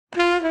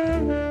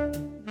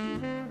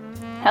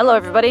Hello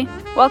everybody,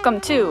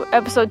 welcome to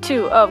episode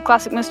 2 of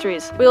Classic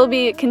Mysteries. We will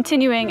be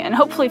continuing and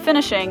hopefully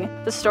finishing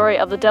the story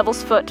of The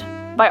Devil's Foot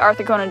by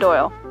Arthur Conan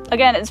Doyle.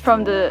 Again, it's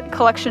from the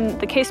collection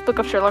The Casebook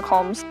of Sherlock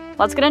Holmes.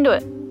 Let's get into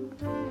it.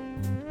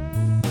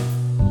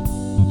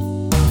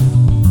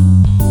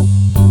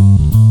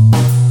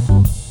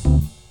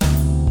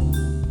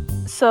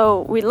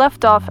 So we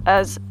left off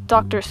as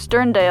Dr.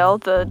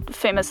 Sterndale, the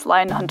famous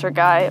lion hunter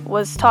guy,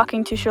 was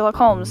talking to Sherlock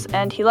Holmes,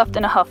 and he left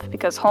in a huff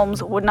because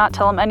Holmes would not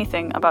tell him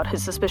anything about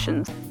his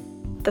suspicions.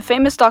 The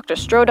famous doctor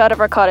strode out of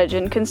our cottage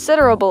in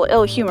considerable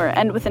ill humor,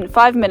 and within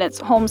 5 minutes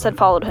Holmes had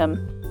followed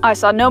him. I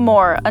saw no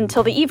more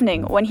until the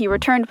evening, when he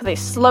returned with a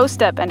slow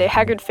step and a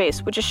haggard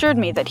face, which assured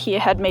me that he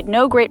had made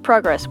no great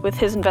progress with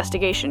his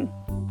investigation.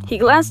 He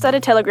glanced at a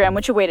telegram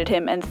which awaited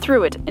him and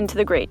threw it into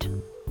the grate.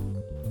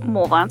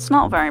 "Well, that's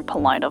not very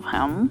polite of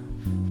him."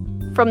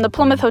 "From the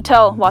Plymouth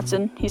Hotel,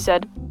 Watson," he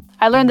said.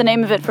 "I learned the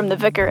name of it from the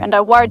vicar, and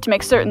I wired to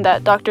make certain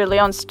that Dr.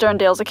 Leon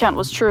Sterndale's account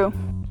was true.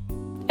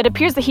 It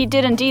appears that he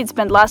did indeed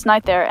spend last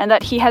night there, and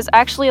that he has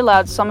actually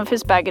allowed some of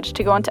his baggage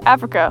to go into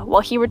Africa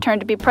while he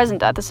returned to be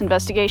present at this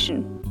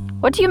investigation.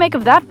 What do you make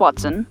of that,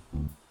 Watson?"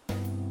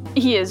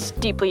 "He is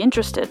deeply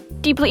interested."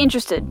 "Deeply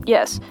interested,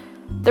 yes.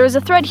 There is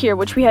a thread here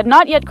which we had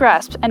not yet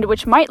grasped, and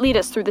which might lead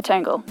us through the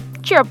tangle.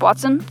 Cheer up,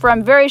 Watson, for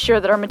I'm very sure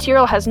that our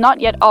material has not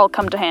yet all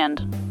come to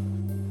hand.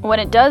 When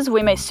it does,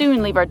 we may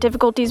soon leave our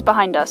difficulties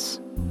behind us."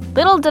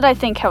 Little did I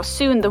think how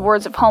soon the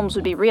words of Holmes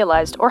would be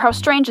realized, or how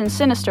strange and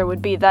sinister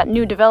would be that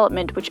new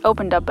development which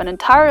opened up an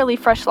entirely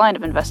fresh line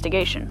of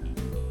investigation.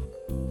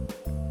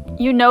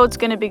 You know it's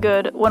going to be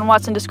good when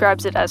Watson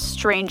describes it as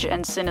strange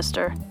and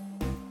sinister.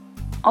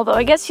 Although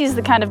I guess he's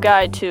the kind of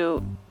guy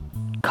to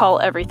call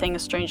everything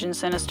strange and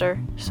sinister,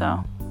 so...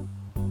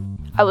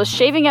 I was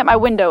shaving at my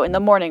window in the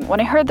morning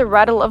when I heard the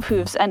rattle of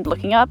hooves, and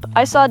looking up,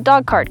 I saw a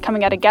dog cart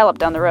coming at a gallop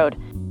down the road.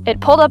 It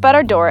pulled up at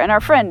our door, and our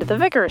friend, the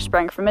vicar,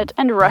 sprang from it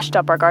and rushed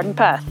up our garden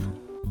path.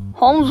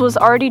 Holmes was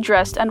already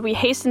dressed, and we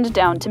hastened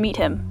down to meet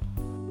him.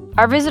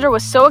 Our visitor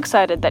was so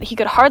excited that he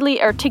could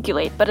hardly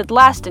articulate, but at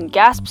last, in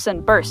gasps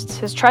and bursts,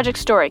 his tragic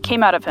story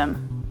came out of him.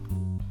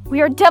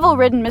 "We are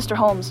devil-ridden, Mr.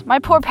 Holmes. My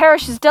poor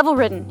parish is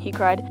devil-ridden," he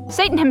cried.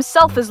 "Satan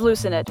himself is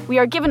loose in it. We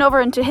are given over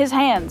into his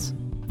hands."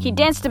 He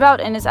danced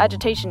about in his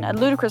agitation, a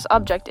ludicrous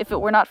object if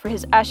it were not for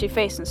his ashy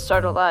face and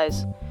startled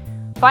eyes.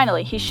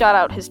 Finally, he shot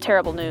out his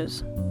terrible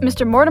news.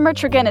 "Mr. Mortimer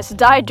Tregennis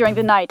died during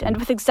the night, and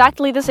with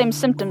exactly the same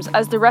symptoms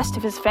as the rest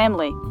of his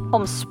family."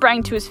 Holmes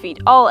sprang to his feet,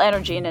 all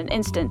energy in an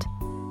instant.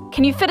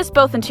 "Can you fit us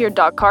both into your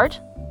dog cart?"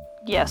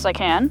 "Yes, I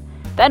can."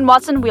 "Then,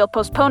 Watson, we'll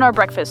postpone our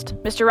breakfast.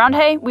 Mr.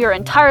 Roundhay, we are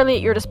entirely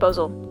at your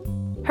disposal."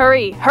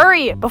 "Hurry,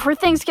 hurry, before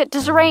things get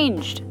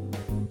disarranged!"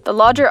 The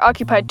lodger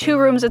occupied 2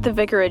 rooms at the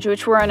vicarage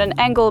which were in an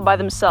angle by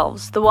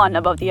themselves, the one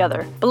above the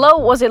other. Below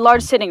was a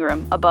large sitting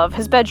room, above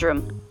his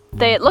bedroom.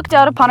 They looked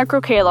out upon a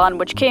croquet lawn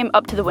which came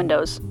up to the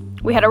windows.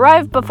 We had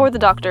arrived before the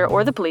doctor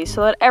or the police,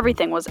 so that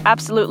everything was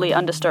absolutely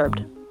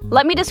undisturbed.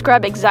 Let me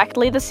describe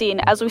exactly the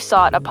scene as we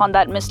saw it upon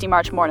that misty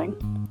March morning.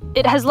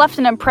 It has left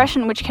an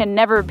impression which can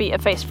never be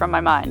effaced from my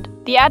mind.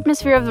 The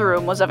atmosphere of the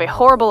room was of a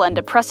horrible and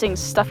depressing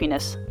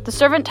stuffiness. The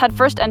servant had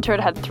first entered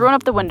had thrown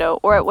up the window,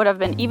 or it would have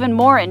been even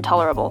more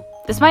intolerable.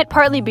 This might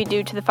partly be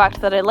due to the fact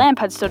that a lamp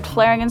had stood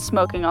flaring and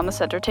smoking on the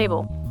center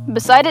table.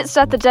 Beside it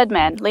sat the dead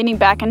man, leaning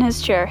back in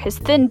his chair, his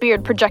thin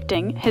beard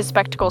projecting, his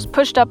spectacles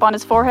pushed up on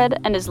his forehead,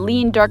 and his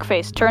lean, dark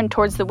face turned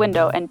towards the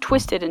window and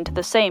twisted into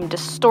the same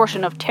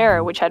distortion of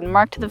terror which had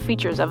marked the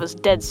features of his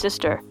dead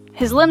sister.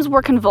 His limbs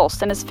were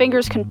convulsed and his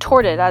fingers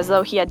contorted as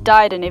though he had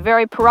died in a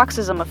very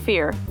paroxysm of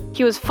fear.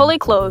 He was fully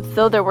clothed,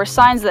 though there were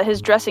signs that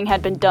his dressing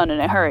had been done in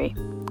a hurry.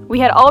 We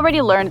had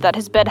already learned that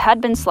his bed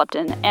had been slept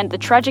in, and the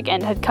tragic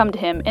end had come to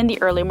him in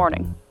the early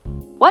morning.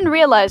 One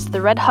realized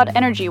the red-hot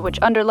energy which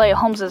underlay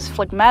Holmes's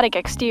phlegmatic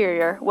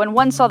exterior when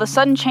one saw the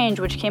sudden change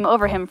which came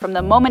over him from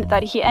the moment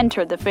that he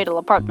entered the fatal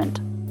apartment.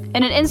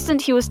 In an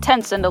instant he was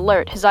tense and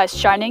alert, his eyes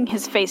shining,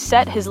 his face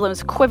set, his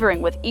limbs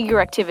quivering with eager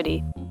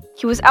activity.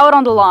 He was out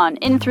on the lawn,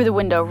 in through the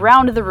window,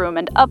 round the room,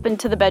 and up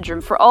into the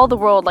bedroom, for all the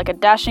world like a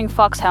dashing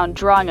foxhound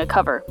drawing a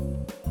cover.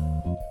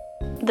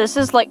 This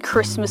is like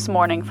Christmas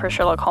morning for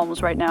Sherlock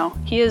Holmes right now.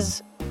 He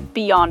is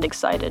beyond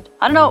excited.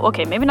 I don't know,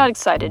 okay, maybe not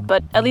excited,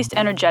 but at least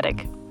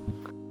energetic.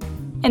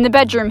 In the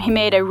bedroom, he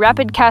made a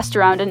rapid cast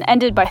around and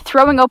ended by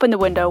throwing open the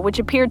window, which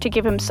appeared to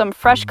give him some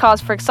fresh cause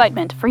for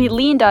excitement, for he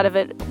leaned out of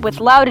it with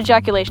loud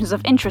ejaculations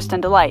of interest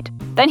and delight.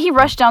 Then he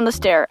rushed down the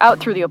stair, out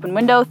through the open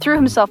window, threw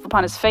himself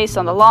upon his face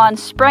on the lawn,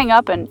 sprang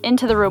up and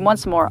into the room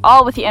once more,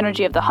 all with the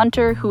energy of the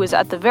hunter who was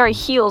at the very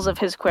heels of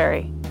his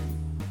quarry.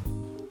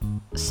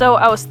 So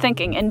I was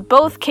thinking, in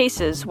both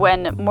cases,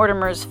 when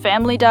Mortimer's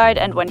family died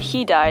and when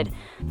he died,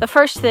 the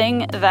first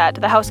thing that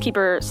the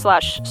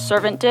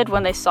housekeeper/servant did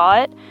when they saw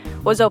it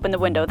was open the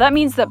window. That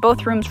means that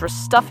both rooms were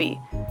stuffy.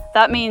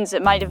 That means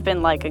it might have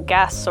been like a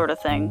gas sort of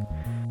thing.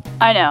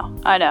 I know.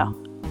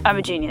 I'm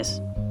a genius.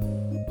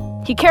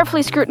 He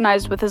carefully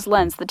scrutinized with his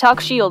lens the talc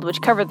shield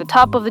which covered the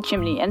top of the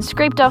chimney and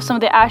scraped off some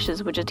of the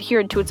ashes which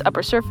adhered to its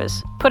upper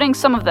surface, putting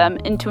some of them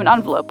into an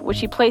envelope which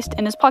he placed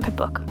in his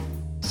pocketbook.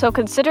 So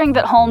considering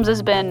that Holmes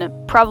has been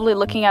probably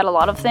looking at a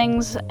lot of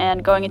things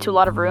and going into a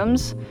lot of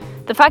rooms,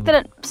 the fact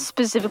that it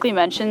specifically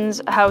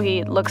mentions how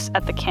he looks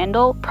at the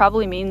candle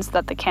probably means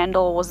that the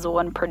candle was the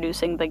one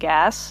producing the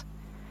gas,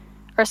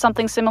 or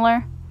something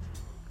similar,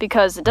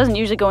 because it doesn't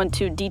usually go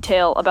into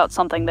detail about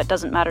something that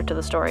doesn't matter to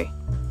the story.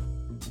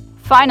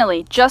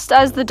 Finally, just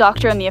as the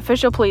doctor and the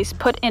official police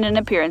put in an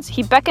appearance,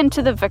 he beckoned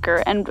to the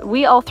vicar and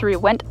we all three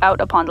went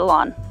out upon the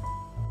lawn.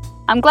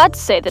 "I'm glad to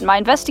say that my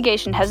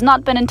investigation has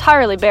not been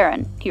entirely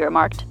barren," he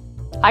remarked.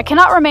 "I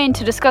cannot remain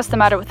to discuss the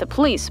matter with the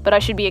police, but I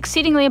should be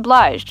exceedingly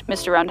obliged,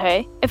 Mr.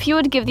 Roundhay, if you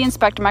would give the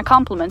inspector my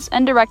compliments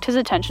and direct his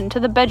attention to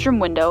the bedroom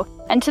window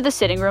and to the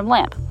sitting room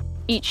lamp.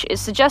 Each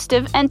is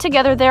suggestive, and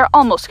together they are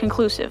almost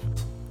conclusive.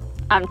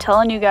 I'm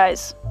telling you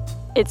guys,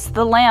 it's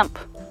the lamp.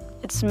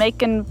 It's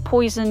making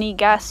poisony,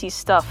 gassy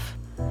stuff.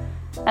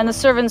 And the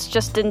servants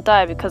just didn't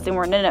die because they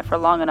weren't in it for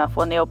long enough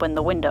when they opened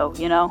the window,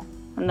 you know?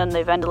 And then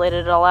they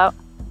ventilated it all out.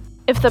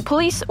 If the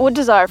police would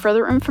desire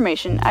further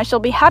information, I shall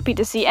be happy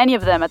to see any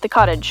of them at the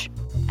cottage.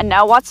 And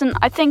now, Watson,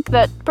 I think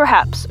that,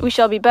 perhaps, we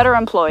shall be better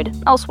employed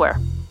elsewhere."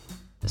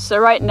 So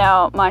right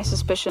now, my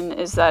suspicion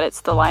is that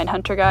it's the lion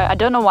hunter guy. I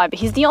don't know why, but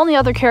he's the only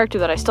other character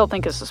that I still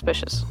think is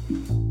suspicious.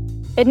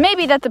 It may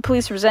be that the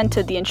police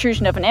resented the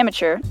intrusion of an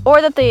amateur,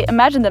 or that they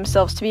imagined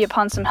themselves to be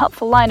upon some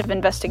helpful line of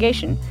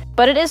investigation,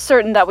 but it is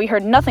certain that we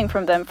heard nothing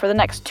from them for the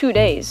next 2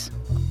 days.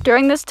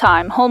 During this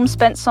time, Holmes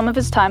spent some of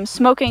his time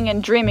smoking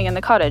and dreaming in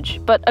the cottage,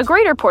 but a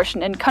greater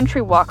portion in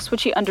country walks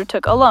which he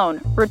undertook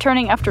alone,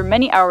 returning after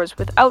many hours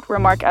without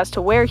remark as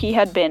to where he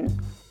had been.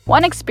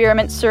 One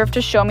experiment served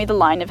to show me the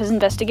line of his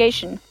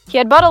investigation. He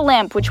had bought a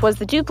lamp which was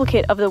the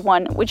duplicate of the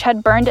one which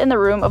had burned in the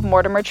room of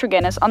Mortimer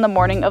Tregennis on the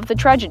morning of the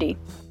tragedy.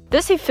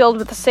 This he filled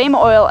with the same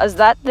oil as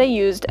that they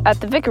used at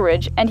the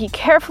vicarage, and he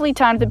carefully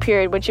timed the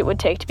period which it would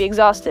take to be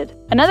exhausted.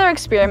 Another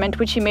experiment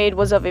which he made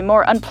was of a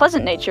more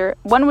unpleasant nature,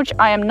 one which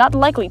I am not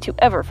likely to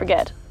ever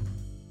forget.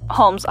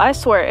 Holmes, I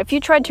swear, if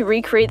you tried to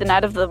recreate the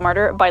night of the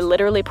murder by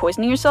literally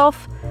poisoning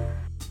yourself...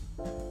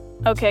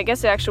 Okay, I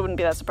guess I actually wouldn't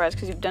be that surprised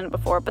because you've done it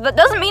before, but that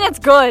doesn't mean it's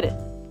good!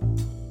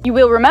 "You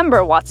will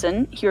remember,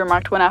 Watson," he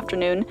remarked one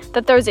afternoon,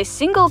 "that there is a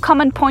single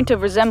common point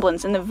of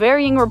resemblance in the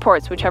varying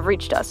reports which have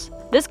reached us.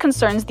 This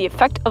concerns the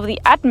effect of the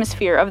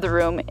atmosphere of the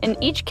room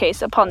in each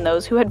case upon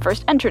those who had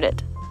first entered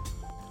it."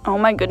 Oh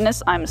my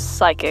goodness, I'm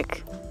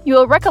psychic. You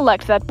will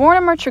recollect that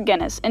Mortimer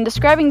Tregennis, in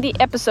describing the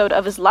episode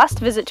of his last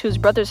visit to his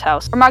brother's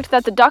house, remarked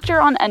that the doctor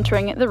on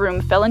entering the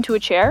room fell into a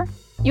chair?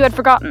 You had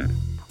forgotten.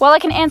 Well, I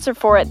can answer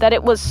for it that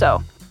it was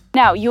so.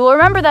 Now, you will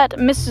remember that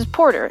Mrs.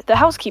 Porter, the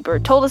housekeeper,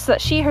 told us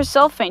that she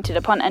herself fainted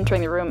upon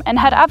entering the room and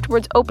had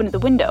afterwards opened the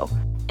window.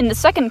 In the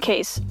second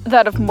case,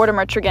 that of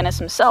Mortimer Tregennis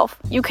himself,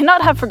 you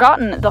cannot have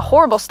forgotten the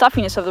horrible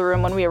stuffiness of the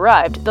room when we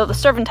arrived, though the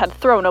servant had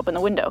thrown open the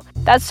window.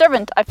 That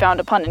servant, I found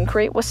upon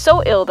inquiry, was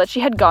so ill that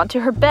she had gone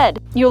to her bed.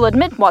 You'll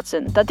admit,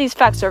 Watson, that these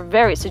facts are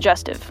very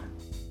suggestive.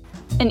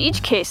 In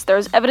each case, there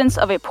is evidence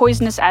of a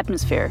poisonous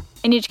atmosphere.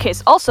 In each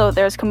case also,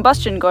 there is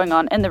combustion going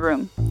on in the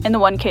room. In the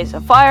one case, a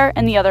fire,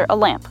 in the other, a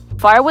lamp.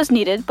 Fire was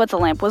needed, but the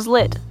lamp was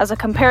lit, as a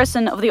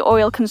comparison of the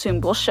oil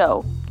consumed will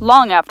show,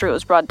 long after it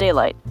was broad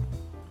daylight.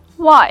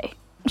 Why?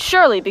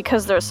 Surely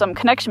because there is some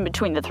connection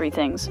between the three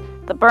things: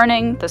 the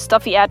burning, the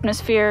stuffy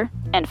atmosphere,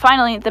 and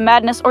finally, the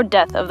madness or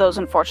death of those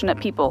unfortunate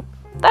people.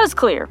 That is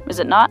clear, is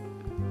it not?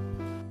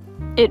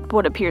 It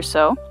would appear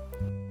so.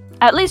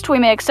 At least we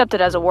may accept it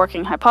as a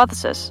working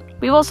hypothesis.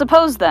 We will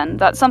suppose, then,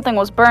 that something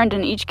was burned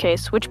in each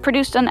case which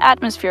produced an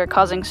atmosphere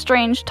causing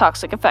strange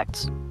toxic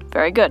effects.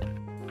 Very good.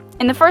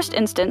 In the first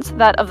instance,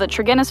 that of the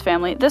Tregennis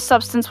family, this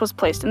substance was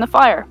placed in the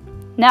fire.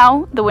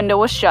 Now, the window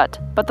was shut,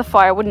 but the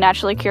fire would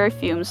naturally carry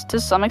fumes to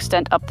some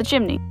extent up the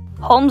chimney.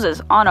 Holmes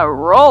is on a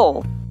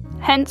roll!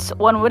 Hence,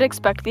 one would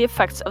expect the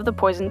effects of the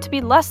poison to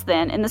be less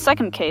than in the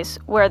second case,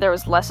 where there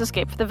was less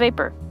escape for the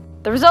vapor.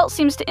 The result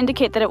seems to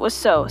indicate that it was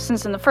so,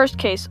 since in the first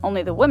case,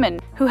 only the woman,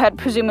 who had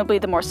presumably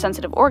the more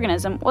sensitive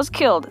organism, was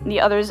killed, the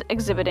others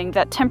exhibiting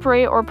that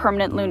temporary or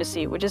permanent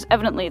lunacy which is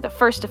evidently the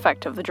first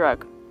effect of the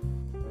drug.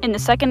 In the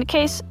second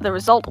case, the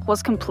result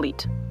was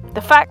complete.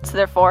 The facts,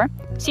 therefore,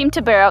 seem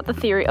to bear out the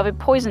theory of a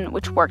poison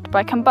which worked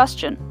by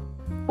combustion.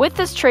 With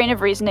this train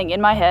of reasoning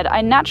in my head,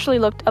 I naturally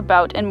looked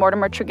about in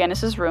Mortimer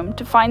Tregennis' room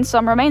to find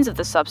some remains of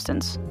the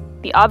substance.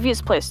 The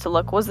obvious place to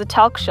look was the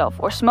talc shelf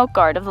or smoke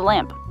guard of the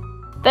lamp.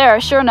 There,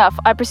 sure enough,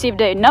 I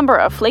perceived a number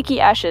of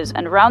flaky ashes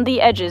and round the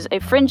edges a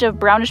fringe of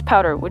brownish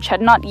powder which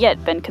had not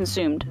yet been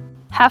consumed.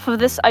 Half of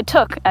this I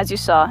took, as you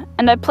saw,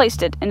 and I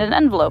placed it in an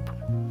envelope.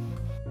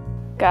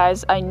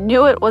 Guys, I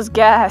knew it was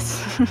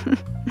gas.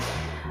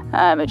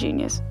 I'm a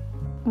genius.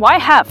 Why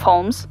half,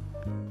 Holmes?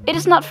 It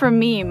is not for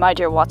me, my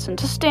dear Watson,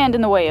 to stand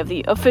in the way of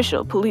the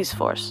official police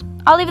force.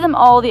 I'll leave them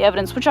all the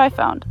evidence which I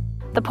found.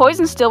 The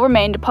poison still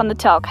remained upon the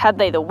talc had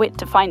they the wit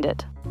to find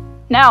it.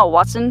 Now,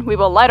 Watson, we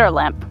will light our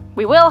lamp.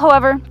 We will,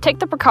 however, take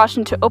the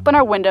precaution to open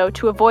our window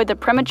to avoid the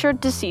premature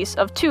decease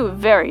of two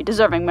very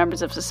deserving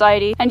members of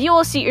society, and you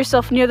will seat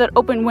yourself near that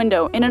open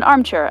window in an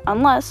armchair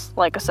unless,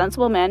 like a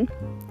sensible man,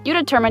 you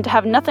determine to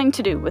have nothing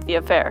to do with the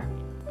affair.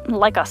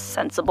 Like a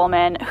sensible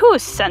man? Who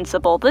is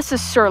sensible? This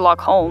is Sherlock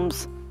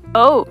Holmes.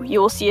 Oh, you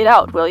will see it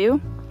out, will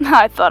you?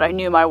 I thought I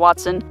knew my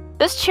Watson.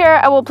 This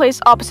chair I will place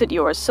opposite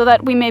yours so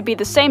that we may be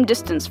the same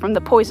distance from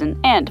the poison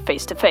and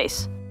face to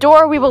face.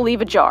 Door we will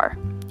leave ajar.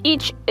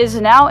 Each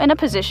is now in a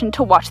position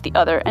to watch the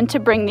other and to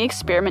bring the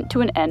experiment to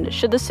an end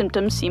should the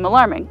symptoms seem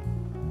alarming.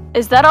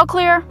 Is that all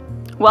clear?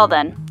 Well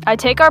then, I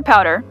take our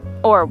powder,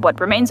 or what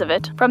remains of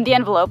it, from the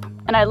envelope,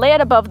 and I lay it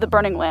above the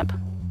burning lamp.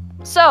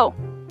 So,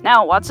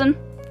 now Watson,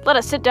 let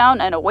us sit down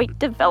and await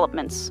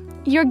developments.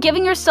 You're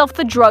giving yourself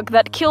the drug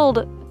that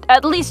killed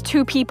at least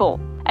 2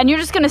 people, and you're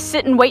just gonna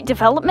sit and wait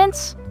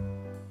developments?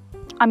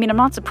 I mean, I'm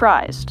not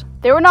surprised.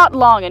 They were not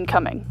long in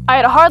coming. I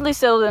had hardly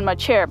settled in my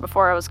chair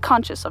before I was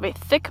conscious of a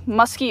thick,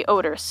 musky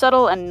odor,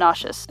 subtle and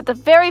nauseous. At the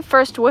very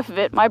first whiff of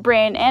it, my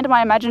brain and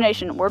my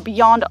imagination were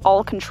beyond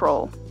all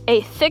control.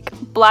 A thick,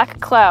 black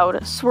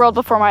cloud swirled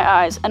before my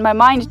eyes, and my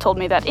mind told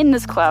me that in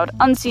this cloud,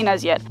 unseen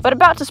as yet, but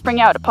about to spring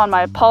out upon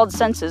my appalled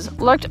senses,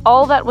 lurked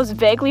all that was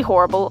vaguely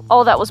horrible,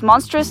 all that was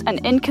monstrous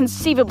and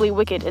inconceivably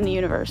wicked in the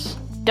universe.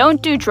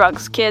 Don't do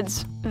drugs,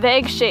 kids.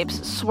 Vague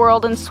shapes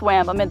swirled and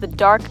swam amid the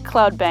dark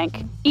cloud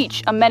bank,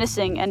 each a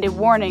menacing and a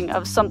warning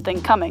of something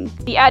coming,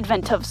 the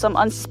advent of some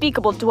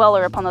unspeakable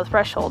dweller upon the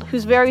threshold,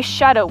 whose very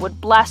shadow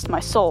would blast my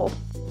soul.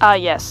 Ah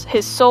yes,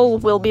 his soul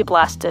will be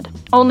blasted.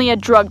 Only a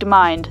drugged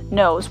mind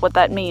knows what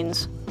that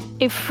means.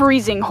 A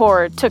freezing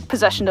horror took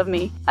possession of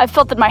me. I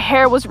felt that my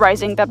hair was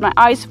rising, that my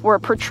eyes were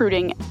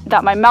protruding,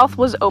 that my mouth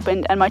was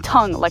opened, and my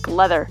tongue like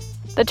leather.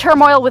 The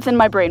turmoil within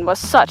my brain was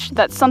such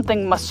that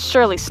something must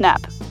surely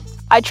snap.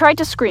 I tried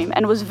to scream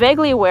and was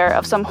vaguely aware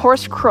of some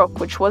hoarse croak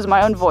which was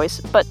my own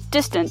voice, but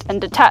distant and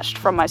detached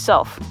from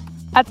myself.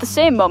 At the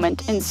same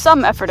moment, in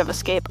some effort of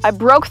escape, I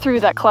broke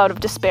through that cloud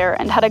of despair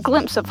and had a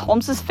glimpse of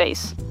Holmes's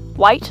face,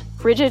 white,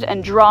 rigid,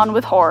 and drawn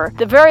with horror,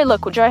 the very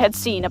look which I had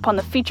seen upon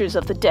the features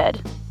of the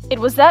dead. It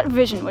was that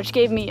vision which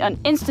gave me an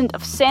instant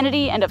of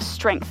sanity and of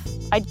strength.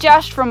 I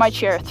dashed from my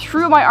chair,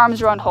 threw my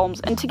arms around Holmes,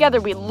 and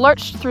together we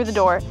lurched through the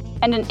door,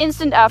 and an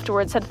instant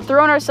afterwards had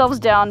thrown ourselves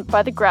down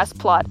by the grass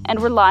plot and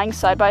were lying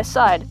side by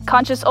side,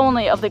 conscious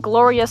only of the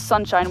glorious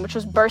sunshine which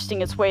was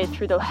bursting its way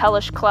through the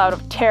hellish cloud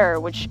of terror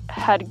which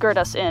had girt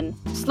us in.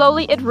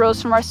 Slowly it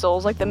rose from our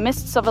souls like the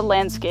mists of a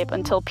landscape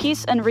until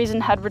peace and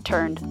reason had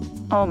returned.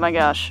 Oh my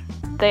gosh,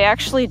 they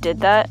actually did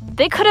that?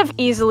 They could have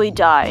easily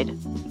died.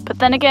 But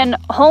then again,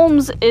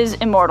 Holmes is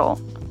immortal.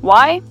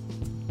 Why?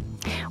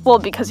 Well,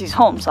 because he's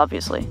Holmes,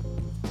 obviously.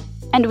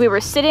 And we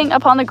were sitting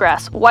upon the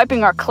grass,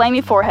 wiping our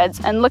clammy foreheads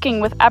and looking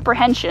with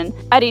apprehension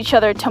at each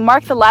other to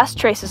mark the last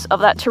traces of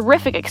that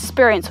terrific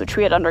experience which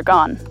we had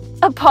undergone.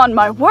 "Upon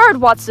my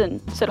word,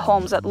 Watson," said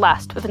Holmes at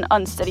last with an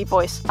unsteady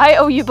voice, "I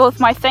owe you both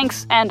my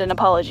thanks and an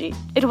apology.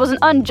 It was an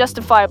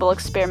unjustifiable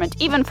experiment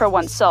even for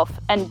oneself,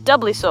 and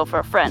doubly so for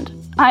a friend.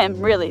 I am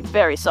really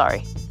very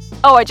sorry."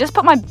 Oh, I just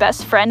put my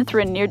best friend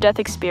through a near-death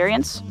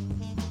experience?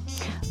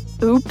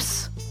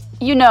 Oops.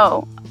 You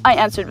know, I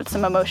answered with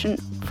some emotion,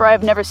 for I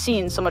have never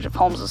seen so much of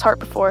Holmes's heart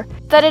before,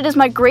 that it is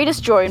my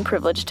greatest joy and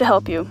privilege to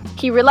help you.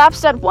 He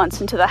relapsed at once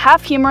into the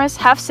half-humorous,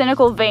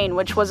 half-cynical vein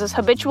which was his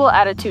habitual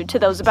attitude to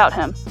those about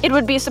him. "It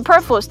would be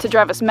superfluous to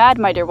drive us mad,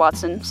 my dear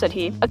Watson," said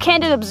he. "A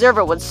candid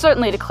observer would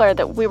certainly declare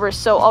that we were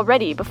so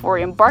already before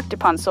we embarked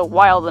upon so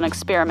wild an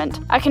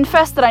experiment. I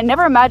confess that I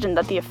never imagined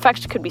that the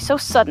effect could be so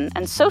sudden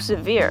and so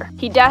severe."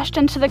 He dashed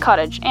into the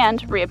cottage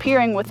and,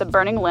 reappearing with the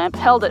burning lamp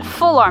held at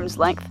full arm's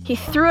length, he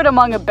threw it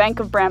among a bank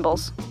of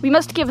brambles. "We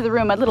must give the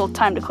room a little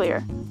time to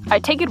clear. I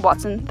take it,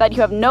 Watson, that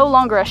you have no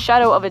longer a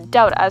shadow of a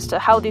doubt as to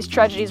how these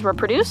tragedies were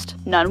produced?"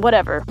 "None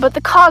whatever. But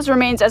the cause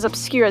remains as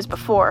obscure as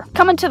before.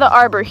 Come into the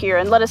arbor here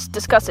and let us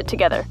discuss it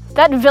together.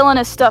 That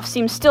villainous stuff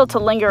seems still to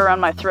linger around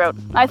my throat.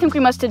 I think we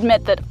must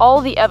admit that all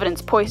the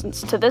evidence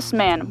points to this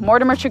man,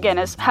 Mortimer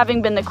Tregennis,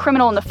 having been the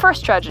criminal in the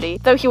first tragedy,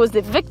 though he was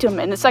the victim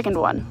in the second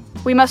one.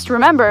 We must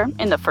remember,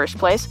 in the first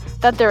place,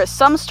 that there is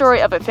some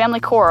story of a family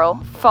quarrel,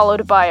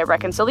 followed by a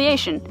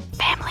reconciliation.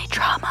 Family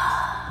drama.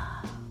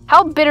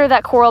 How bitter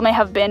that quarrel may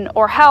have been,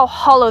 or how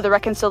hollow the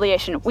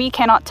reconciliation, we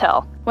cannot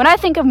tell. When I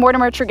think of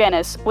Mortimer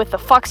Tregennis, with the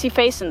foxy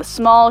face and the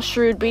small,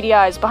 shrewd, beady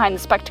eyes behind the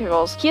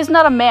spectacles, he is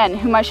not a man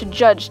whom I should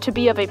judge to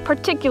be of a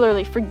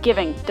particularly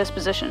forgiving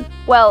disposition.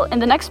 Well, in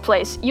the next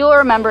place, you'll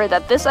remember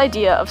that this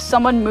idea of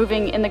someone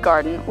moving in the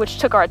garden, which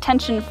took our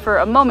attention for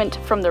a moment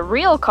from the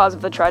real cause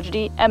of the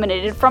tragedy,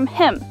 emanated from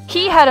him.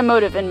 He had a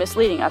motive in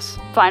misleading us.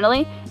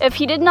 Finally, if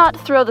he did not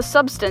throw the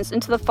substance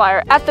into the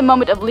fire at the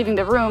moment of leaving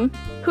the room,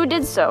 who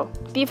did so?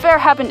 The affair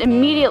happened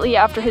immediately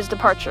after his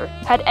departure.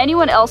 Had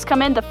anyone else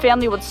come in, the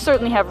family would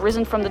certainly have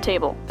risen from the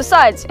table.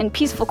 Besides, in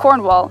peaceful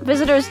Cornwall,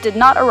 visitors did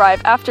not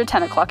arrive after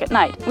 10 o'clock at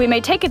night. We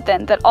may take it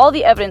then that all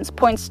the evidence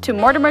points to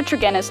Mortimer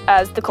Tregennis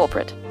as the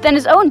culprit. Then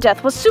his own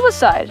death was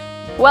suicide!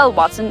 Well,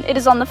 Watson, it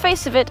is on the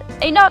face of it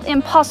a not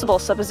impossible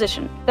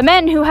supposition. The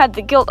man who had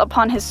the guilt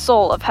upon his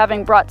soul of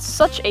having brought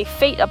such a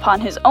fate upon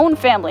his own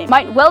family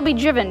might well be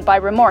driven by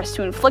remorse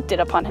to inflict it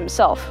upon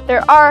himself.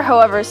 There are,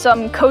 however,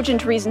 some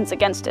cogent reasons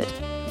against it.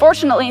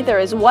 Fortunately, there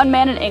is one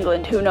man in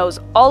England who knows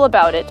all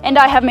about it, and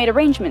I have made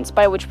arrangements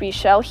by which we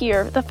shall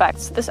hear the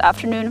facts this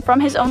afternoon from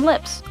his own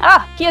lips.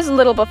 Ah, he is a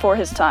little before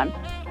his time.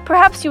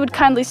 Perhaps you would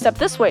kindly step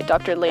this way,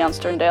 Dr. Leon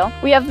Sterndale.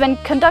 We have been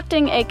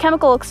conducting a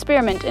chemical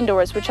experiment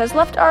indoors which has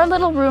left our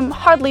little room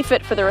hardly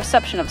fit for the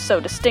reception of so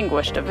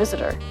distinguished a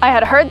visitor. I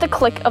had heard the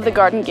click of the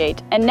garden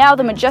gate, and now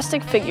the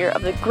majestic figure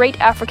of the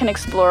great African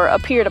explorer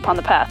appeared upon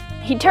the path.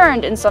 He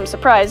turned in some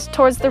surprise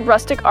towards the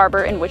rustic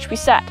arbor in which we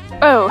sat.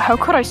 Oh, how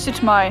could I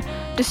sit my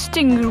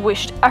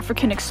distinguished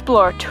African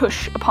explorer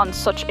tush upon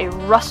such a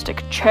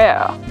rustic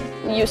chair?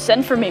 You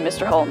sent for me,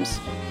 Mr. Holmes.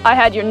 I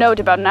had your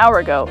note about an hour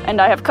ago, and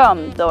I have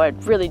come, though I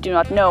really do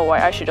not know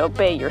why I should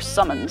obey your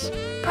summons.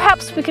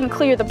 Perhaps we can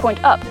clear the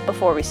point up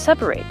before we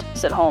separate,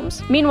 said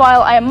Holmes.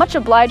 Meanwhile, I am much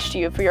obliged to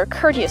you for your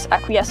courteous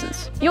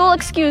acquiescence. You will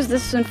excuse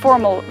this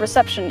informal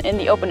reception in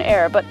the open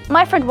air, but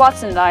my friend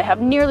Watson and I have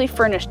nearly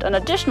furnished an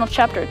additional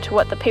chapter to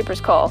what the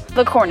papers call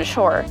the Cornish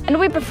horror, and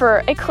we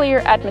prefer a clear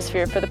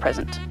atmosphere for the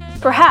present.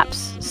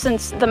 Perhaps,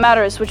 since the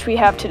matters which we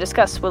have to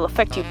discuss will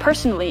affect you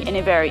personally in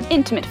a very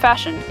intimate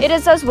fashion, it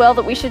is as well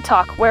that we should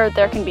talk where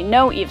there can be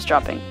no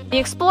eavesdropping. The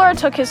explorer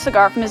took his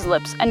cigar from his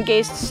lips and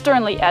gazed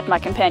sternly at my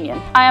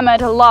companion. I am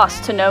at a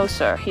loss to know,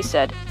 sir, he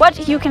said,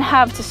 what you can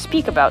have to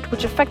speak about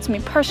which affects me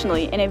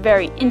personally in a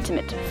very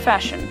intimate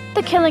fashion.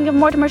 The killing of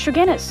Mortimer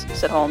Tregennis,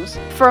 said Holmes.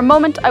 For a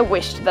moment I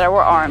wished that I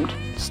were armed.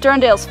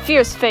 Sterndale's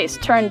fierce face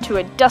turned to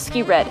a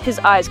dusky red, his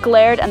eyes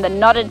glared, and the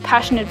knotted,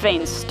 passionate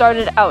veins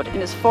started out in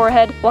his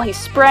forehead while he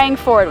sprang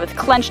forward with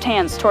clenched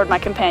hands toward my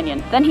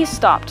companion. Then he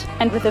stopped,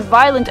 and with a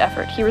violent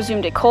effort he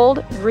resumed a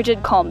cold,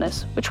 rigid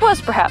calmness, which was,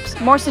 perhaps,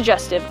 more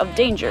suggestive of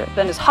danger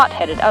than his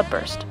hot-headed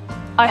outburst.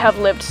 I have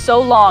lived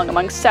so long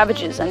among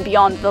savages and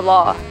beyond the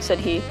law, said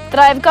he, that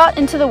I have got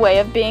into the way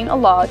of being a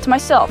law to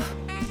myself.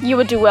 You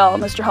would do well,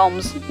 Mr.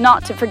 Holmes,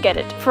 not to forget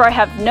it, for I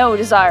have no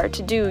desire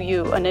to do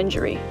you an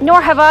injury.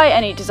 Nor have I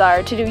any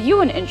desire to do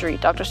you an injury,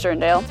 Dr.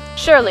 Sterndale.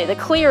 Surely the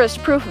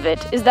clearest proof of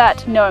it is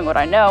that, knowing what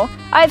I know,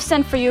 I have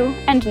sent for you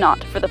and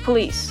not for the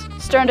police.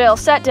 Sterndale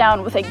sat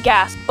down with a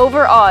gasp,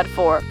 overawed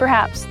for,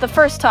 perhaps, the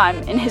first time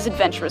in his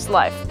adventurous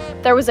life.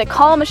 There was a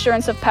calm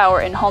assurance of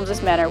power in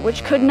Holmes's manner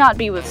which could not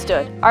be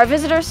withstood. Our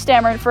visitor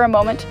stammered for a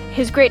moment,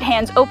 his great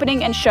hands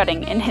opening and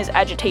shutting in his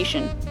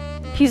agitation.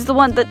 He's the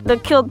one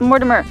that killed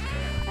Mortimer.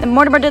 And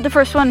Mortimer did the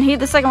first one, he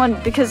the second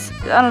one, because,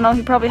 I don't know,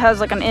 he probably has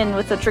like an in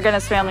with the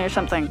Tregennis family or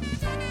something.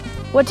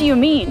 What do you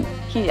mean?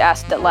 He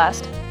asked at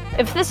last.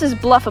 If this is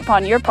bluff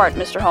upon your part,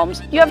 Mr.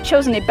 Holmes, you have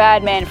chosen a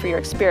bad man for your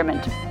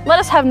experiment. Let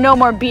us have no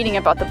more beating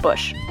about the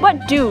bush.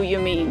 What do you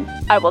mean?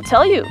 I will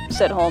tell you,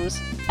 said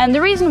Holmes. And the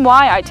reason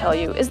why I tell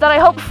you is that I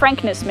hope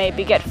frankness may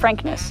beget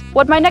frankness.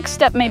 What my next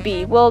step may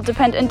be will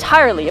depend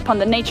entirely upon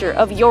the nature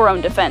of your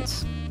own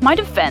defense. My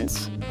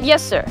defense?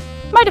 Yes, sir.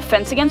 My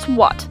defense against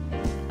what?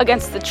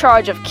 Against the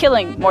charge of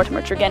killing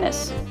Mortimer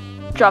Tregennis.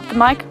 Drop the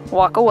mic,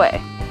 walk away.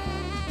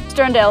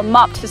 Sterndale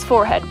mopped his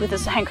forehead with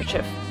his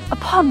handkerchief.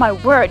 Upon my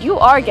word, you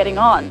are getting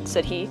on,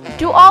 said he.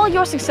 Do all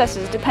your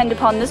successes depend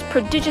upon this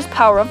prodigious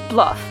power of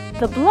bluff?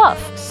 The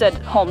bluff, said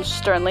Holmes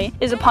sternly,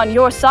 is upon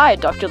your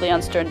side, Dr.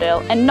 Leon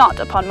Sterndale, and not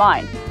upon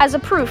mine. As a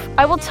proof,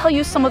 I will tell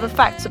you some of the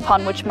facts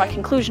upon which my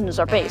conclusions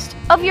are based.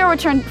 Of your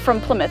return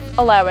from Plymouth,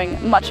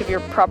 allowing much of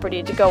your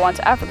property to go on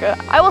to Africa,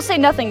 I will say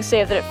nothing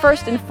save that it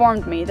first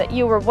informed me that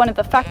you were one of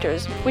the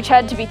factors which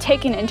had to be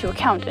taken into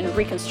account in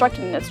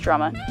reconstructing this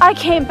drama. I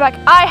came back.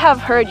 I have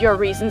heard your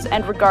reasons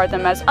and regard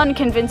them as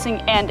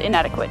unconvincing and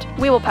inadequate.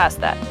 We will pass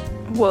that.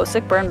 Whoa,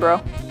 sick burn,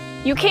 bro.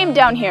 You came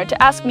down here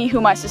to ask me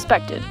whom I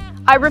suspected.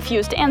 I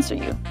refused to answer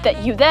you.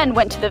 That you then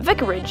went to the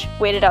vicarage,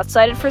 waited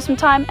outside it for some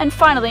time, and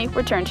finally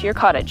returned to your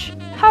cottage.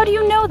 How do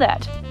you know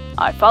that?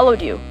 I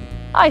followed you.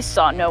 I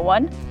saw no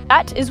one.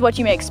 That is what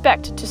you may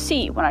expect to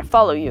see when I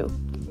follow you.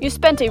 You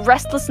spent a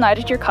restless night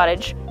at your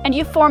cottage, and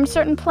you formed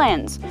certain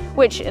plans,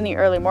 which, in the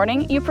early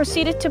morning, you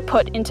proceeded to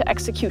put into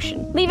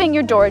execution. Leaving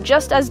your door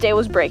just as day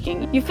was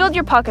breaking, you filled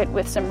your pocket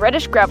with some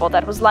reddish gravel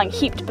that was lying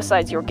heaped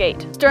beside your gate.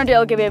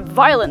 Sterndale gave a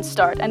violent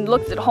start and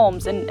looked at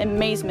Holmes in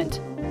amazement.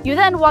 You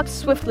then walked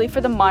swiftly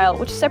for the mile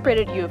which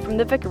separated you from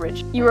the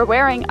vicarage. You were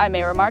wearing, I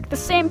may remark, the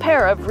same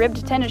pair of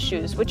ribbed tennis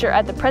shoes which are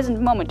at the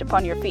present moment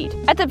upon your feet.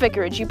 At the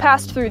vicarage you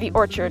passed through the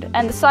orchard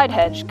and the side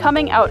hedge,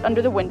 coming out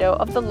under the window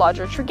of the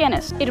lodger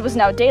Tregennis. It was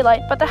now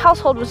daylight, but the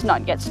household was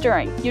not yet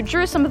stirring. You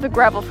drew some of the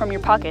gravel from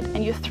your pocket,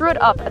 and you threw it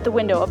up at the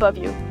window above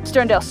you.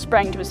 Sterndale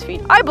sprang to his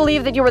feet. I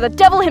believe that you are the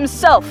devil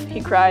himself,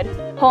 he cried.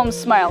 Holmes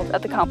smiled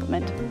at the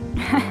compliment.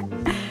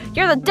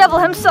 You're the devil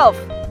himself!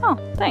 Oh,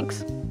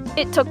 thanks.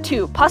 It took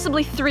 2,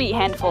 possibly 3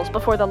 handfuls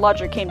before the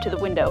lodger came to the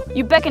window.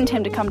 You beckoned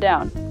him to come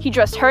down. He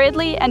dressed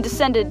hurriedly and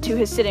descended to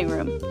his sitting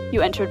room.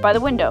 You entered by the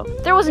window.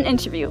 There was an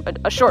interview,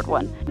 a short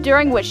one,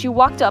 during which you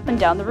walked up and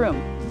down the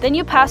room. Then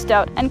you passed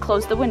out and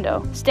closed the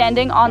window,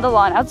 standing on the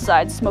lawn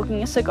outside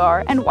smoking a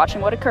cigar and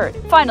watching what occurred.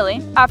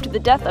 Finally, after the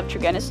death of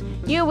Tregennis,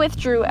 You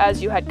withdrew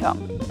as you had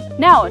come.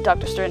 Now,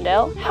 Dr.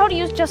 Sterndale, how do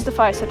you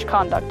justify such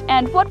conduct,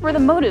 and what were the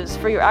motives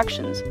for your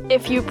actions?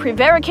 If you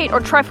prevaricate or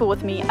trifle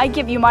with me, I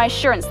give you my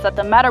assurance that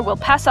the matter will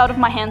pass out of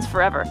my hands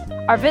forever."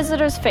 Our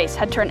visitor's face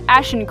had turned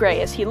ashen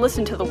gray as he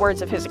listened to the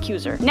words of his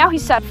accuser. Now he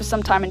sat for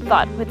some time in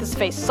thought, with his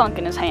face sunk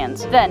in his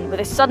hands. Then, with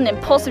a sudden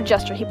impulsive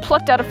gesture, he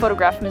plucked out a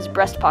photograph from his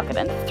breast pocket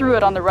and threw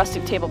it on the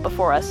rustic table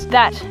before us.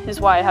 "That is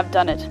why I have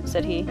done it,"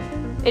 said he.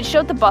 It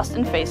showed the bust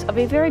and face of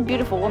a very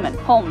beautiful woman.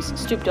 Holmes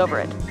stooped over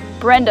it.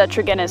 "Brenda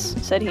Tregennis,"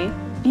 said he.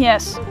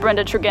 "Yes,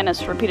 Brenda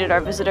Tregennis," repeated our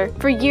visitor.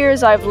 "For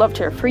years I have loved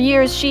her. For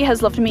years she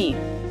has loved me."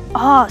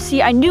 "Ah,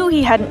 see, I knew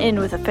he had an in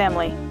with the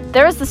family.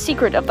 There is the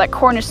secret of that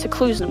Cornish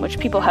seclusion which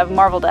people have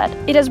marveled at.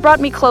 It has brought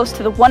me close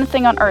to the one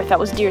thing on earth that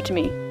was dear to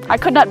me. I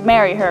could not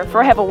marry her,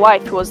 for I have a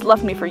wife who has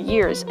loved me for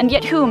years, and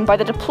yet whom, by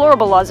the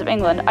deplorable laws of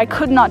England, I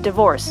could not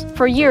divorce.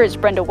 For years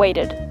Brenda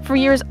waited. For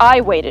years I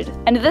waited,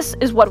 and this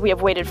is what we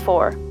have waited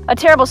for." A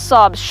terrible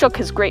sob shook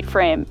his great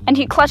frame, and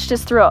he clutched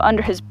his throat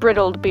under his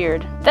brittled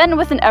beard. Then,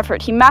 with an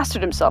effort, he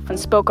mastered himself and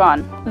spoke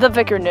on. The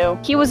vicar knew.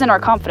 He was in our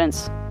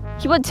confidence.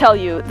 He would tell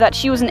you that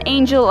she was an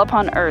angel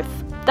upon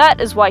earth.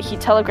 That is why he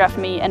telegraphed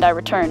me and I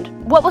returned.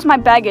 What was my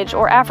baggage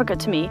or Africa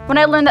to me when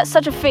I learned that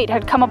such a fate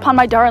had come upon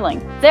my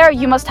darling? There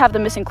you must have the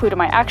missing clue to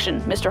my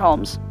action, Mr.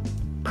 Holmes.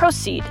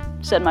 "Proceed,"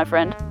 said my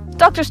friend.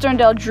 Dr.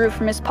 Sterndale drew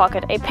from his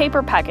pocket a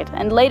paper packet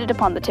and laid it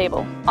upon the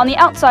table. On the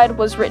outside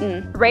was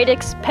written,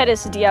 "Radix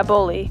pedis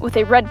diaboli," with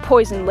a red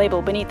poison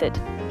label beneath it.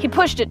 He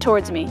pushed it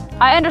towards me.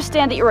 "I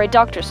understand that you're a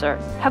doctor, sir.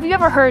 Have you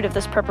ever heard of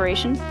this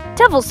preparation?"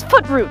 "Devil's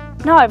foot root!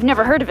 No, I've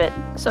never heard of it."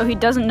 So he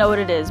doesn't know what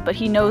it is, but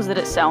he knows that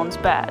it sounds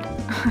bad.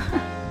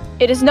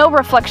 "It is no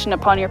reflection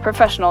upon your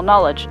professional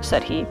knowledge,"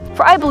 said he,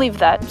 "for I believe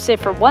that,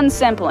 save for one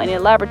sample in a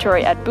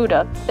laboratory at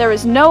Buda, there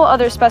is no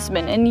other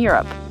specimen in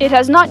Europe. It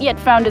has not yet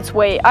found its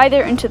way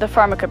either into the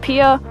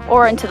pharmacopoeia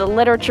or into the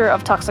literature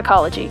of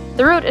toxicology.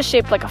 The root is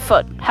shaped like a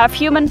foot, half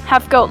human,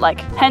 half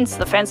goat-like, hence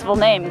the fanciful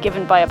name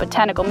given by a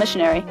botanical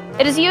missionary.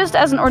 It is used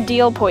as an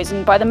ordeal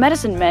poison by the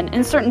medicine men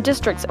in certain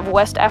districts of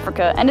West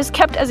Africa and is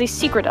kept as a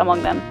secret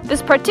among them.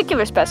 This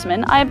particular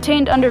specimen I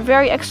obtained under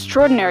very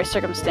extraordinary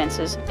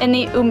circumstances in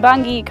the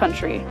Umbangi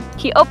country."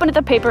 He opened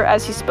the paper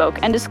as he spoke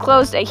and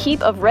disclosed a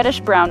heap of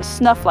reddish-brown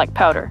snuff-like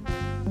powder.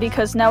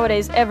 Because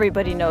nowadays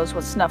everybody knows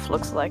what snuff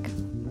looks like.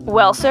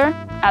 "Well, sir?"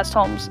 asked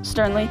Holmes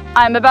sternly.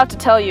 "I am about to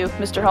tell you,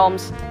 Mr.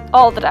 Holmes,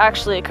 all that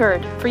actually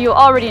occurred, for you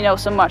already know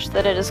so much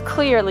that it is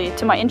clearly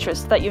to my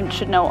interest that you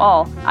should know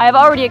all. I have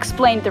already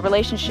explained the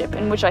relationship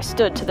in which I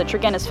stood to the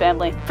Tregennis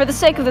family. For the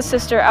sake of the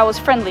sister, I was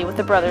friendly with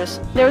the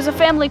brothers. There was a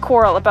family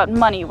quarrel about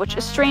money which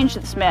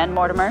estranged this man,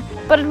 Mortimer,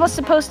 but it was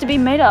supposed to be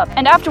made up,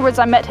 and afterwards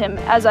I met him,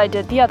 as I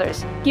did the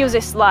others. He was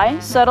a sly,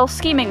 subtle,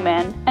 scheming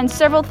man, and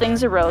several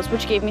things arose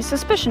which gave me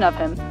suspicion of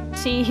him.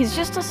 See, he's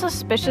just a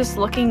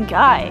suspicious-looking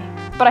guy.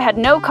 But I had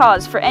no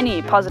cause for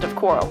any positive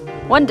quarrel.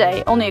 One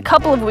day, only a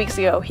couple of weeks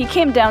ago, he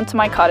came down to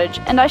my cottage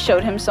and I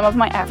showed him some of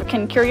my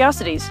African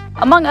curiosities.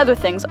 Among other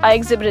things, I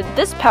exhibited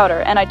this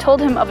powder and I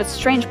told him of its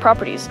strange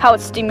properties, how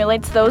it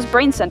stimulates those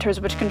brain centers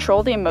which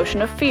control the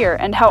emotion of fear,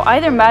 and how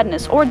either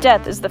madness or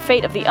death is the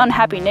fate of the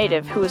unhappy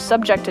native who is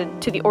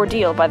subjected to the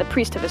ordeal by the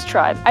priest of his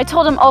tribe. I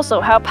told him also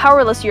how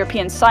powerless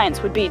European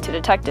science would be to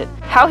detect it.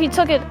 How he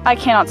took it, I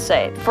cannot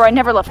say, for I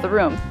never left the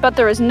room, but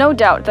there is no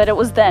doubt that it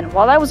was then,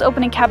 while I was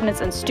opening cabinets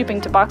and stooping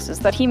to boxes,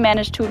 that he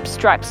managed to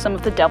abstract some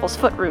of the devil's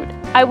foot root.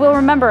 I will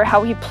remember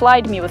how he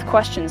plied me with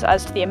questions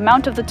as to the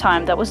amount of the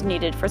time that was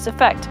needed for its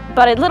effect,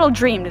 but I little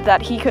dreamed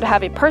that he could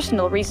have a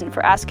personal reason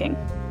for asking.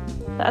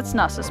 That's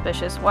not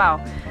suspicious, wow.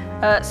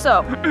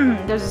 So,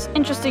 there's this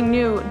interesting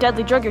new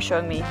deadly drug you're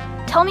showing me.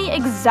 Tell me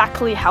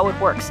exactly how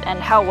it works and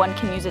how one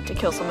can use it to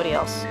kill somebody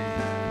else.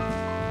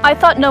 I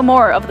thought no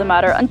more of the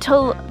matter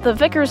until the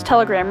vicar's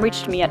telegram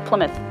reached me at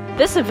Plymouth.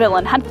 This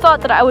villain had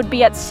thought that I would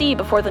be at sea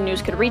before the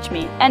news could reach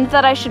me, and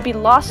that I should be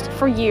lost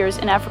for years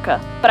in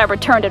Africa. But I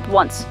returned at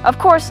once. Of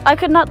course, I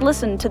could not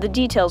listen to the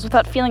details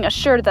without feeling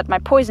assured that my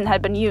poison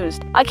had been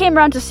used. I came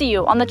round to see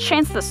you on the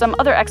chance that some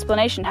other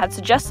explanation had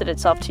suggested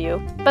itself to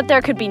you, but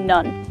there could be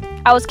none.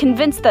 I was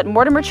convinced that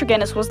Mortimer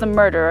Tregennis was the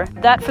murderer,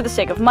 that for the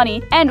sake of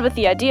money, and with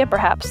the idea,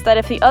 perhaps, that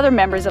if the other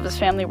members of his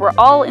family were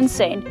all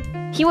insane,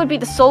 he would be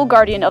the sole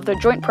guardian of their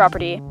joint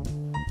property.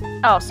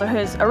 Oh, so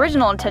his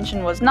original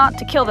intention was not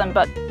to kill them,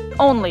 but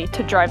only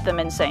to drive them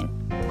insane.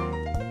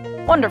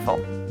 Wonderful.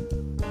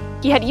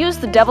 He had used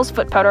the devil's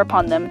foot powder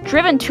upon them,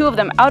 driven two of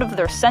them out of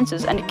their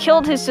senses, and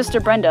killed his sister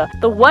Brenda,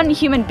 the one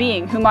human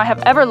being whom I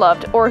have ever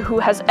loved, or who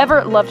has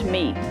ever loved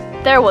me.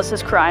 There was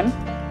his crime.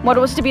 What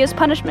was to be his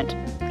punishment?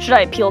 Should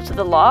I appeal to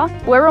the law?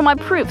 Where were my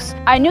proofs?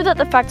 I knew that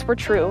the facts were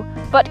true,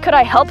 but could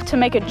I help to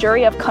make a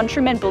jury of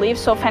countrymen believe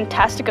so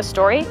fantastic a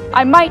story?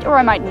 I might or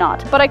I might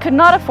not, but I could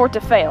not afford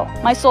to fail.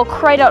 My soul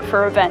cried out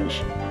for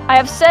revenge. I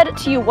have said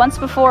to you once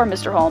before,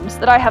 Mr. Holmes,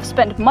 that I have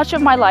spent much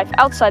of my life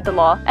outside the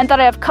law, and that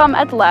I have come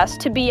at last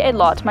to be a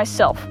law to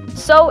myself.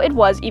 So it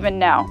was even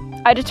now.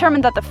 I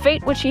determined that the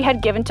fate which he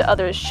had given to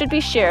others should be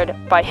shared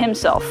by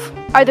himself.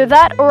 Either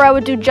that, or I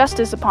would do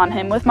justice upon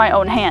him with my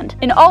own hand.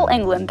 In all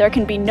England there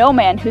can be no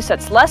man who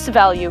sets less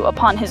value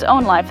upon his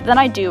own life than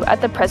I do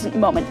at the present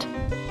moment.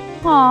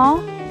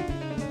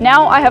 Aww.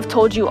 Now I have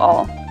told you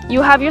all.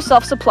 You have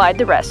yourself supplied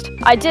the rest.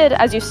 I did,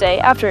 as you say,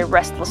 after a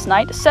restless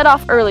night, set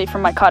off early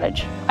from my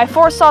cottage. I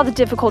foresaw the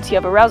difficulty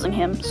of arousing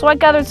him, so I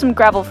gathered some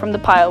gravel from the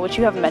pile which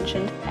you have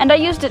mentioned, and I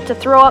used it to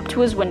throw up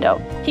to his window.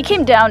 He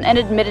came down and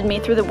admitted me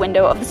through the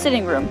window of the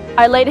sitting room.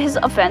 I laid his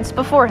offense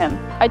before him.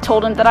 I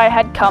told him that I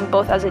had come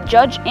both as a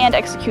judge and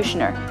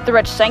executioner. The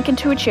wretch sank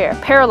into a chair,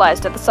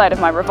 paralyzed at the sight of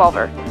my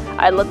revolver.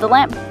 I lit the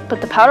lamp,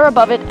 put the powder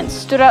above it, and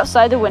stood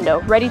outside the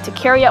window, ready to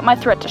carry out my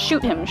threat to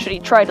shoot him should he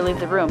try to leave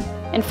the room.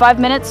 In 5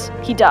 minutes,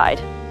 he died.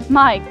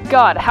 My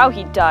God, how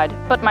he died!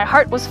 But my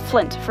heart was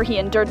flint, for he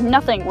endured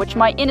nothing which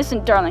my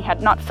innocent darling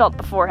had not felt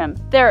before him.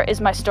 There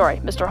is my story,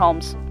 Mr.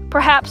 Holmes.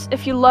 Perhaps,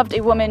 if you loved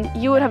a woman,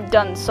 you would have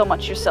done so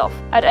much yourself.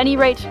 At any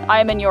rate,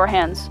 I am in your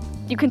hands.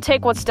 You can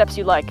take what steps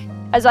you like.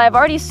 As I have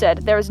already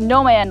said, there is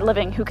no man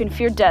living who can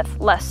fear death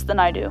less than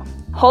I do.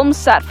 Holmes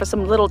sat for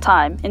some little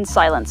time, in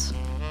silence.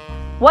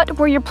 What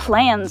were your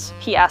plans?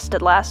 He asked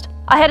at last.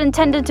 I had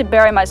intended to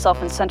bury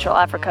myself in Central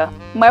Africa.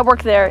 My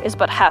work there is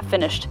but half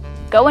finished.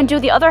 Go and do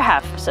the other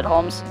half, said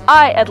Holmes.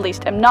 I, at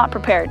least, am not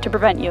prepared to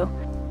prevent you.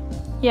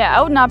 Yeah,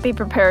 I would not be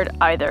prepared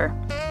either.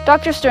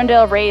 Dr.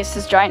 Sterndale raised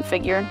his giant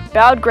figure,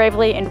 bowed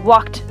gravely, and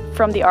walked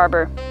from the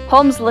arbor.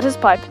 Holmes lit his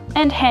pipe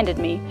and handed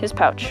me his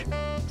pouch.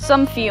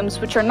 Some fumes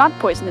which are not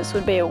poisonous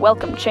would be a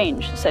welcome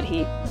change, said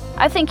he.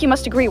 I think you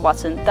must agree,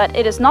 Watson, that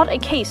it is not a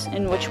case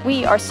in which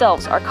we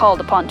ourselves are called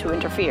upon to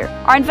interfere.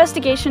 Our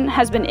investigation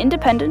has been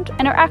independent,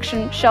 and our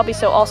action shall be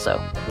so also.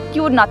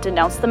 You would not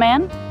denounce the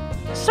man?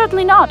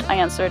 Certainly not, I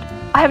answered.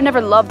 I have never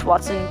loved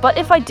Watson, but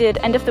if I did,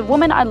 and if the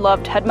woman I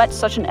loved had met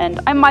such an end,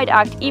 I might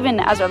act even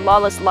as our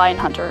lawless lion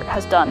hunter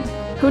has done.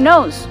 Who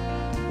knows?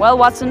 Well,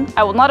 Watson,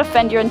 I will not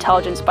offend your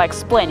intelligence by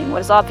explaining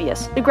what is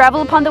obvious. The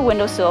gravel upon the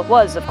windowsill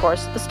was, of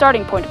course, the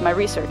starting point of my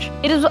research.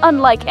 It is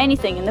unlike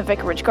anything in the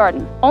vicarage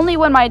garden. Only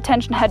when my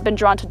attention had been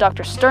drawn to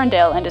Dr.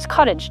 Sterndale and his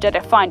cottage did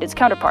I find its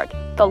counterpart.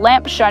 The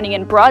lamp shining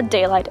in broad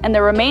daylight and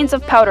the remains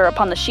of powder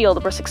upon the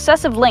shield were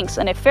successive links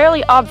in a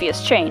fairly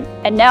obvious chain.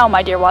 And now,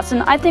 my dear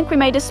Watson, I think we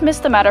may dismiss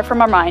the matter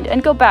from our mind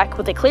and go back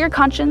with a clear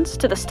conscience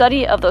to the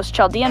study of those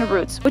Chaldean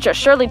roots, which are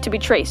surely to be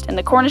traced in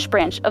the Cornish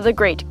branch of the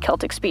great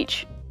Celtic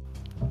speech.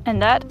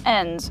 And that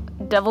ends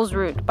Devil's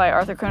Root by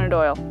Arthur Conan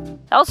Doyle.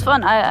 That was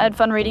fun. I had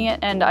fun reading it,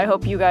 and I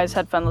hope you guys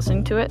had fun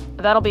listening to it.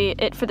 That'll be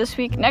it for this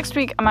week. Next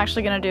week, I'm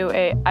actually going to do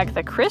a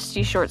Agatha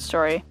Christie short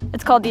story.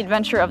 It's called The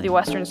Adventure of the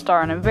Western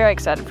Star, and I'm very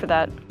excited for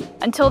that.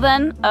 Until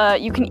then,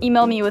 you can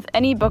email me with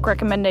any book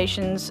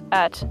recommendations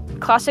at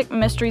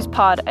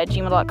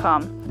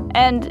classicmysteriespod@gmail.com.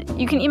 And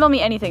you can email me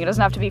anything. It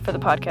doesn't have to be for the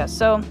podcast.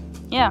 So,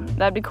 yeah,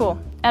 that'd be cool.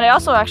 And I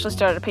also actually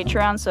started a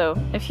Patreon, so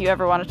if you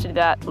ever wanted to do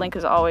that, link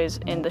is always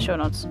in the show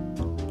notes.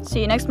 See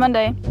you next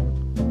Monday.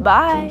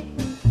 Bye!